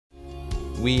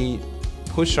we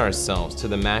push ourselves to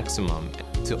the maximum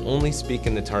to only speak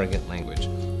in the target language,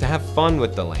 to have fun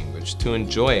with the language, to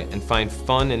enjoy it and find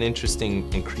fun and interesting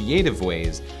and creative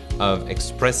ways of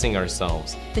expressing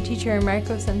ourselves. The teacher,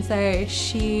 Mariko Sensei,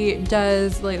 she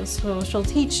does so she'll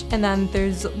teach, and then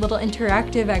there's little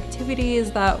interactive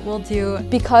activities that we'll do.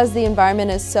 Because the environment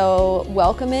is so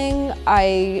welcoming,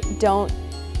 I don't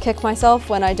kick myself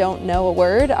when I don't know a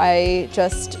word. I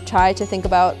just try to think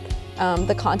about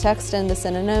the context and the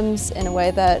synonyms in a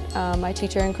way that my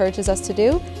teacher encourages us to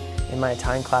do. In my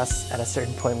Italian class, at a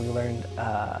certain point, we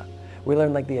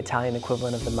learned like the Italian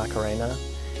equivalent of the Macarena,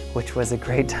 which was a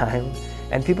great time.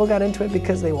 And people got into it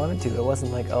because they wanted to. It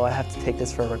wasn't like, oh, I have to take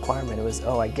this for a requirement. It was,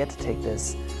 oh, I get to take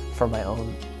this for my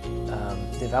own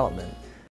development.